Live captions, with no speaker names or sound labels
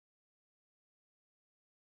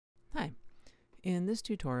In this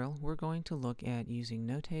tutorial, we're going to look at using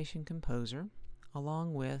Notation Composer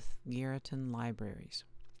along with Garritan libraries.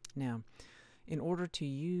 Now, in order to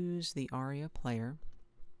use the ARIA player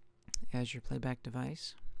as your playback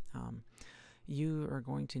device, you are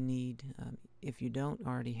going to need, if you don't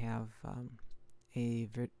already have a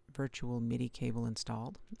virtual MIDI cable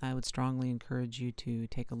installed, I would strongly encourage you to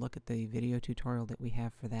take a look at the video tutorial that we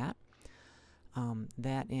have for that.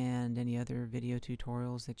 That and any other video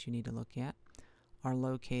tutorials that you need to look at are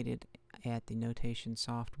located at the Notation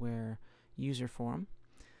Software user forum,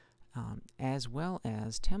 as well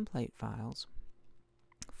as template files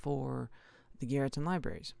for the Garritan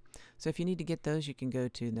libraries. So if you need to get those, you can go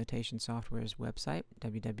to Notation Software's website,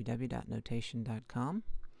 www.notation.com.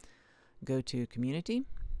 Go to Community,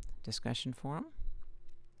 Discussion Forum,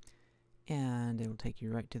 and it will take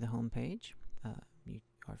you right to the home page. You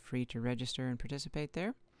are free to register and participate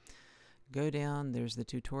there. Go down, there's the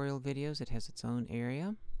tutorial videos. It has its own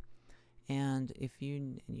area, and if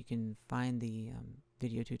you can find the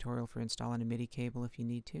video tutorial for installing a MIDI cable if you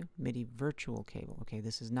need to. MIDI virtual cable. Okay,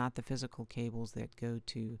 this is not the physical cables that go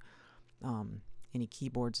to any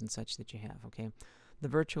keyboards and such that you have. Okay, the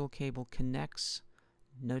virtual cable connects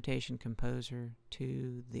Notation Composer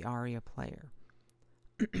to the ARIA player.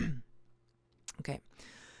 Okay,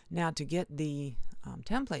 now to get the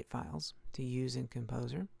template files to use in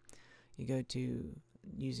Composer, you go to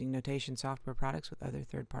using Notation software products with other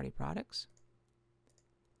third-party products.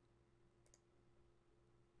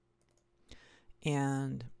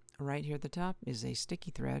 And right here at the top is a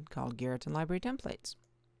sticky thread called Garritan Library Templates.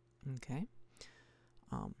 Okay.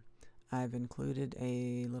 I've included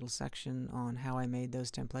a little section on how I made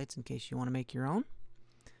those templates in case you want to make your own.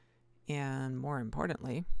 And more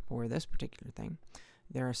importantly, for this particular thing,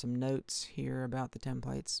 there are some notes here about the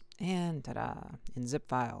templates. And ta-da! In zip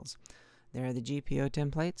files. There are the GPO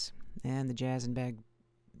templates and the Jazz and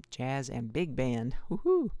Big Band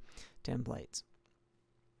templates.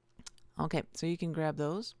 Okay, so you can grab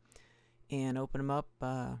those and open them up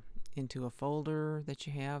into a folder that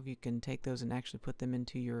you have. You can take those and actually put them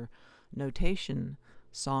into your notation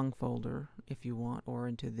song folder if you want, or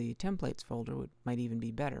into the templates folder, which might even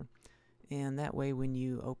be better. And that way when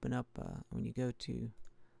you open up, when you go to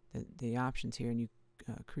the options here and you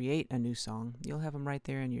create a new song, you'll have them right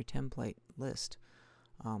there in your template list,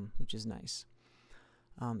 which is nice.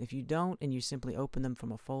 If you don't and you simply open them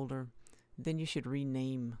from a folder, then you should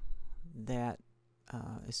rename that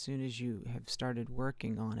as soon as you have started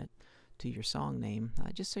working on it to your song name,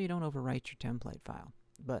 just so you don't overwrite your template file.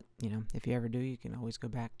 But, you know, if you ever do, you can always go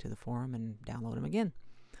back to the forum and download them again.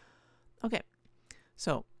 Okay,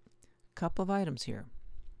 so a couple of items here.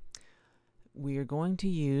 We are going to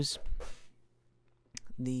use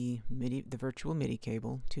the virtual MIDI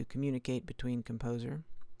cable to communicate between Composer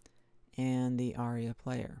and the ARIA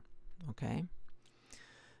player. Okay,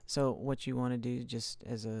 so what you want to do, just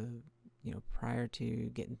as a prior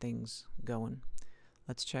to getting things going,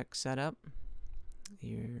 let's check setup.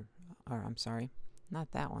 I'm sorry,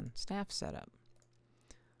 not that one. Staff setup.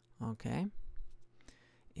 Okay,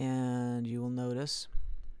 and you will notice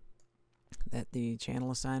that the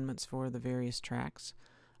channel assignments for the various tracks.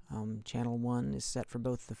 Channel 1 is set for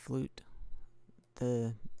both the flute,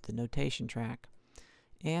 the notation track,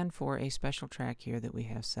 and for a special track here that we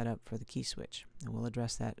have set up for the key switch. And we'll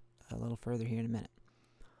address that a little further here in a minute.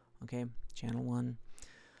 Okay, channel 1.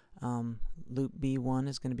 Loop B1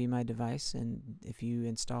 is going to be my device, and if you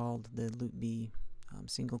installed the Loop B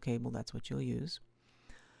single cable, that's what you'll use.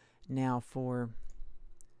 Now for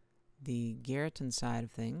the Garritan side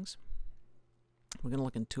of things, we're going to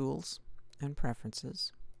look in Tools and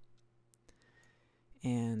Preferences.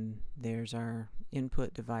 And there's our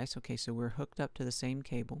input device. Okay, so we're hooked up to the same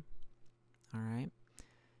cable. Alright.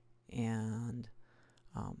 And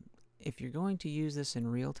if you're going to use this in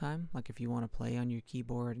real time, like if you want to play on your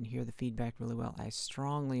keyboard and hear the feedback really well, I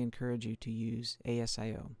strongly encourage you to use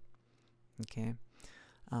ASIO. Okay.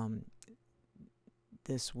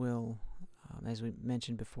 This will, as we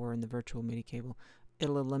mentioned before in the virtual MIDI cable,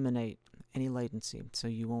 it'll eliminate any latency, so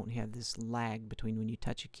you won't have this lag between when you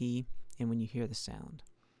touch a key and when you hear the sound.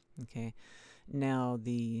 Okay, now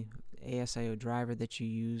the ASIO driver that you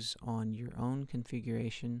use on your own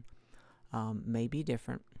configuration may be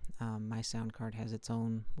different. My sound card has its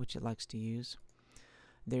own, which it likes to use.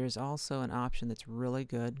 There's also an option that's really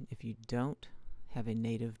good if you don't have a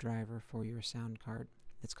native driver for your sound card.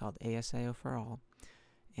 It's called ASIO for All,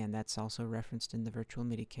 and that's also referenced in the virtual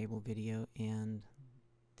MIDI cable video and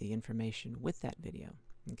the information with that video.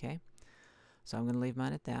 Okay, so I'm going to leave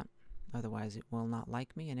mine at that. Otherwise it will not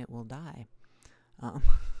like me and it will die.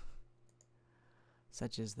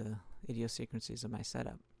 such as the idiosyncrasies of my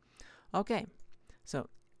setup. Okay, so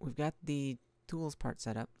we've got the tools part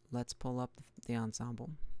set up. Let's pull up the ensemble.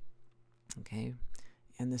 Okay,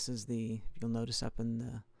 and this is you'll notice up in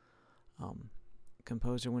the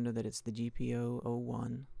composer window that it's the GPO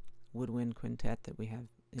 01 woodwind quintet that we have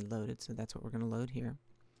loaded, so that's what we're going to load here.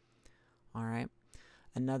 Alright,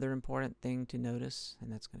 another important thing to notice,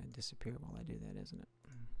 and that's going to disappear while I do that, isn't it?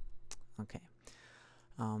 Okay,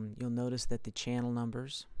 you'll notice that the channel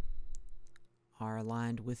numbers are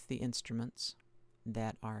aligned with the instruments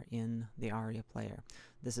that are in the ARIA player.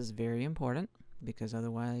 This is very important because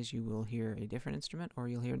otherwise you will hear a different instrument or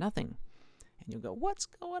you'll hear nothing. And you'll go, what's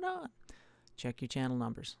going on? Check your channel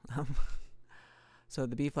numbers. So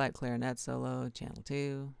the B-flat clarinet solo, channel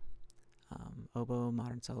 2, oboe,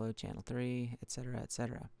 modern solo, channel 3, etc.,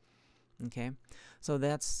 etc. Okay, so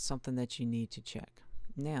that's something that you need to check.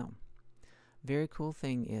 Now, very cool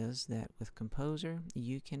thing is that with Composer,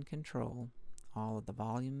 you can control all of the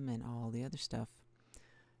volume and all the other stuff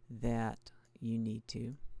that you need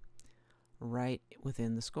to right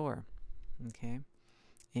within the score. Okay,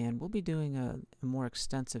 and we'll be doing a more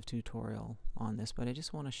extensive tutorial on this, but I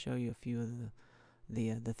just want to show you a few of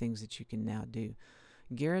the things that you can now do.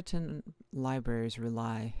 Garritan libraries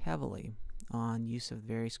rely heavily on use of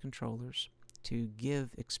various controllers to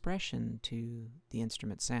give expression to the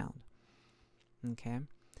instrument sound. Okay,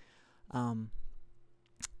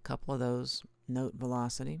 couple of those: note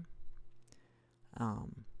velocity,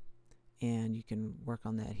 and you can work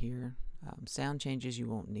on that here. Sound changes you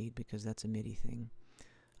won't need because that's a MIDI thing.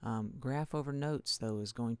 Graph over notes, though,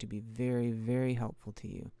 is going to be very, very helpful to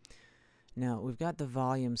you. Now, we've got the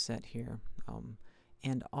volume set here,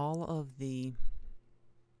 and all of the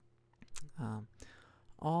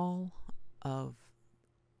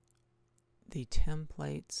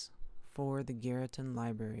templates for the Garritan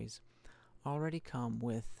libraries already come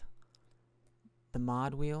with the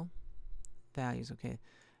mod wheel values. Okay,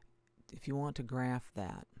 if you want to graph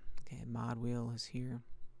that, okay, mod wheel is here.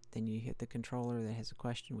 Then you hit the controller that has a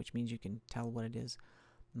question, which means you can tell what it is.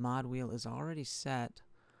 Mod wheel is already set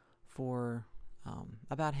for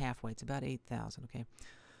about halfway. It's about 8,000. Okay.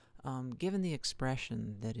 Given the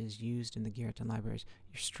expression that is used in the Garritan libraries,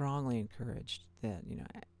 you're strongly encouraged that, you know,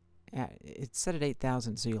 it's set at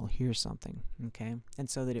 8,000 so you'll hear something, okay, and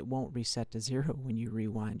so that it won't reset to 0 when you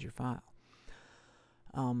rewind your file.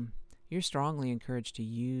 You're strongly encouraged to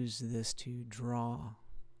use this to draw.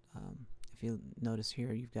 If you notice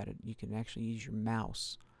here, you can actually use your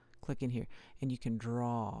mouse, click in here, and you can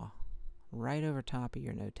draw right over top of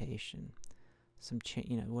your notation some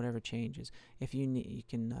whatever changes. If you need, you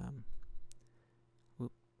can.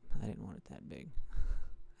 Whoop! I didn't want it that big.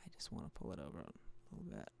 I just want to pull it over a little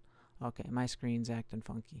bit. Okay, my screen's acting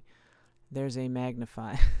funky. There's a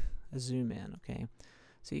magnify, a zoom in. Okay,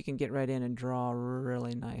 so you can get right in and draw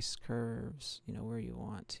really nice curves, you know, where you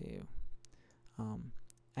want to.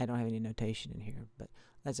 I don't have any notation in here, but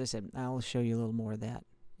as I said, I'll show you a little more of that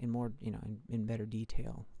in more, in better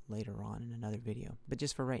detail later on in another video. But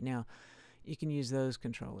just for right now, you can use those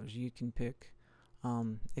controllers. You can pick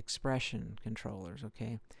expression controllers.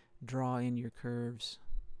 Okay, draw in your curves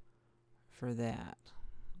for that.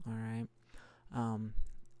 All right.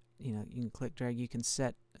 You can click, drag. You can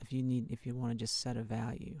set if you want to just set a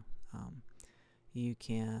value. You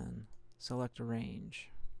can select a range,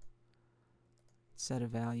 set a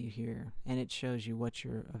value here, and it shows you what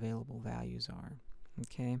your available values are.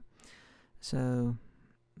 Okay, so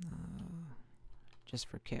just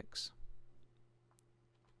for kicks.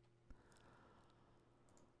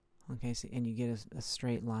 Okay, so, and you get a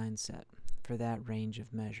straight line set for that range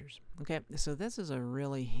of measures. Okay, so this is a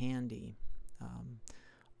really handy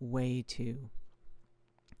way to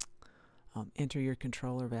enter your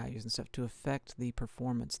controller values and stuff to affect the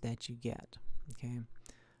performance that you get. Okay,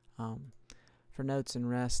 for notes and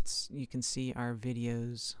rests, you can see our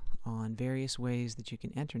videos on various ways that you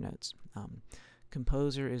can enter notes.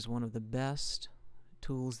 Composer is one of the best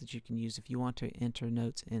tools that you can use if you want to enter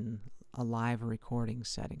notes in a live recording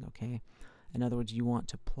setting. Okay, in other words, you want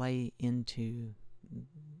to play into the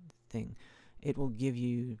thing. It will give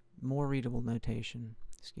you more readable notation,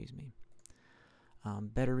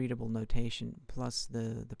 better readable notation, plus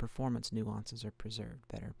the performance nuances are preserved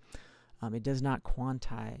better. It does not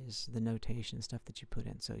quantize the notation stuff that you put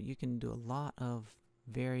in, so you can do a lot of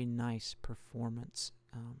very nice performance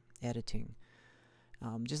editing,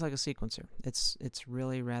 just like a sequencer. It's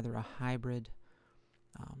really rather a hybrid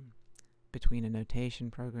between a notation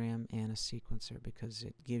program and a sequencer, because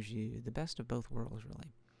it gives you the best of both worlds,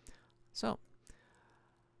 really. So,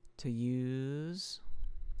 to use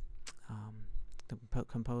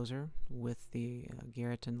Composer with the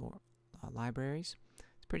Garritan libraries.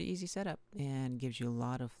 It's a pretty easy setup and gives you a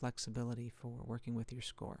lot of flexibility for working with your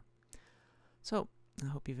score. So I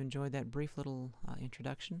hope you've enjoyed that brief little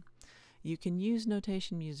introduction. You can use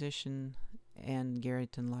Notation Musician and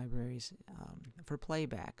Garritan libraries for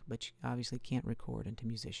playback, but you obviously can't record into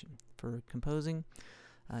Musician. For composing,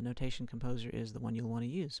 Notation Composer is the one you'll want to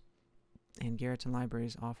use. And Garritan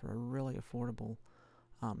libraries offer a really affordable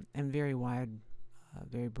and very wide,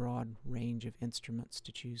 very broad range of instruments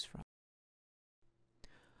to choose from.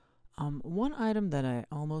 One item that I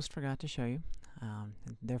almost forgot to show you, and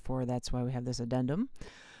therefore that's why we have this addendum,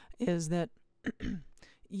 is that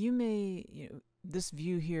this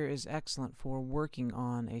view here is excellent for working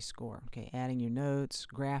on a score. Okay, adding your notes,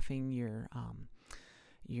 graphing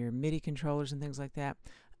your MIDI controllers and things like that,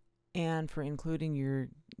 and for including your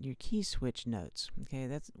key switch notes. Okay,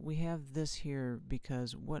 we have this here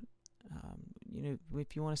because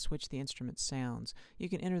if you want to switch the instrument sounds, you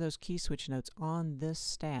can enter those key switch notes on this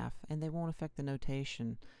staff, and they won't affect the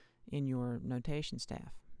notation in your notation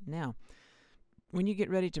staff. Now, when you get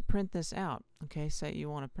ready to print this out, okay, say you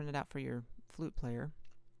want to print it out for your flute player,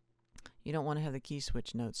 you don't want to have the key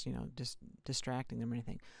switch notes, just distracting them or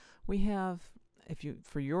anything. We have,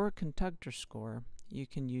 for your conductor score, you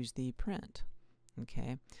can use the print.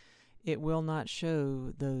 Okay, it will not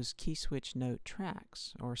show those key switch note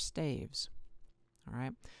tracks or staves. All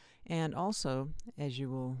right, and also, as you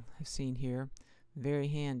will have seen here, very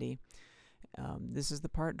handy. This is the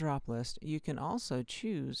part drop list. You can also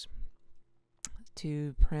choose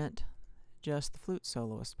to print just the flute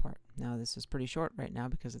soloist part. Now this is pretty short right now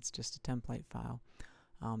because it's just a template file,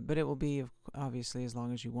 but it will be obviously as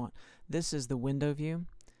long as you want. This is the window view.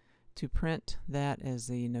 To print that as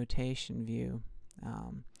the notation view,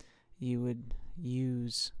 you would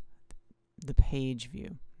use the page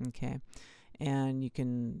view. Okay, and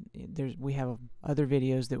we have other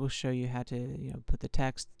videos that will show you how to put the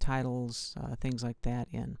text, titles, things like that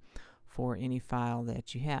in for any file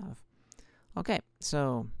that you have. Okay,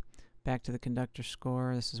 so back to the conductor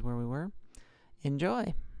score. This is where we were.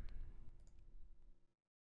 Enjoy.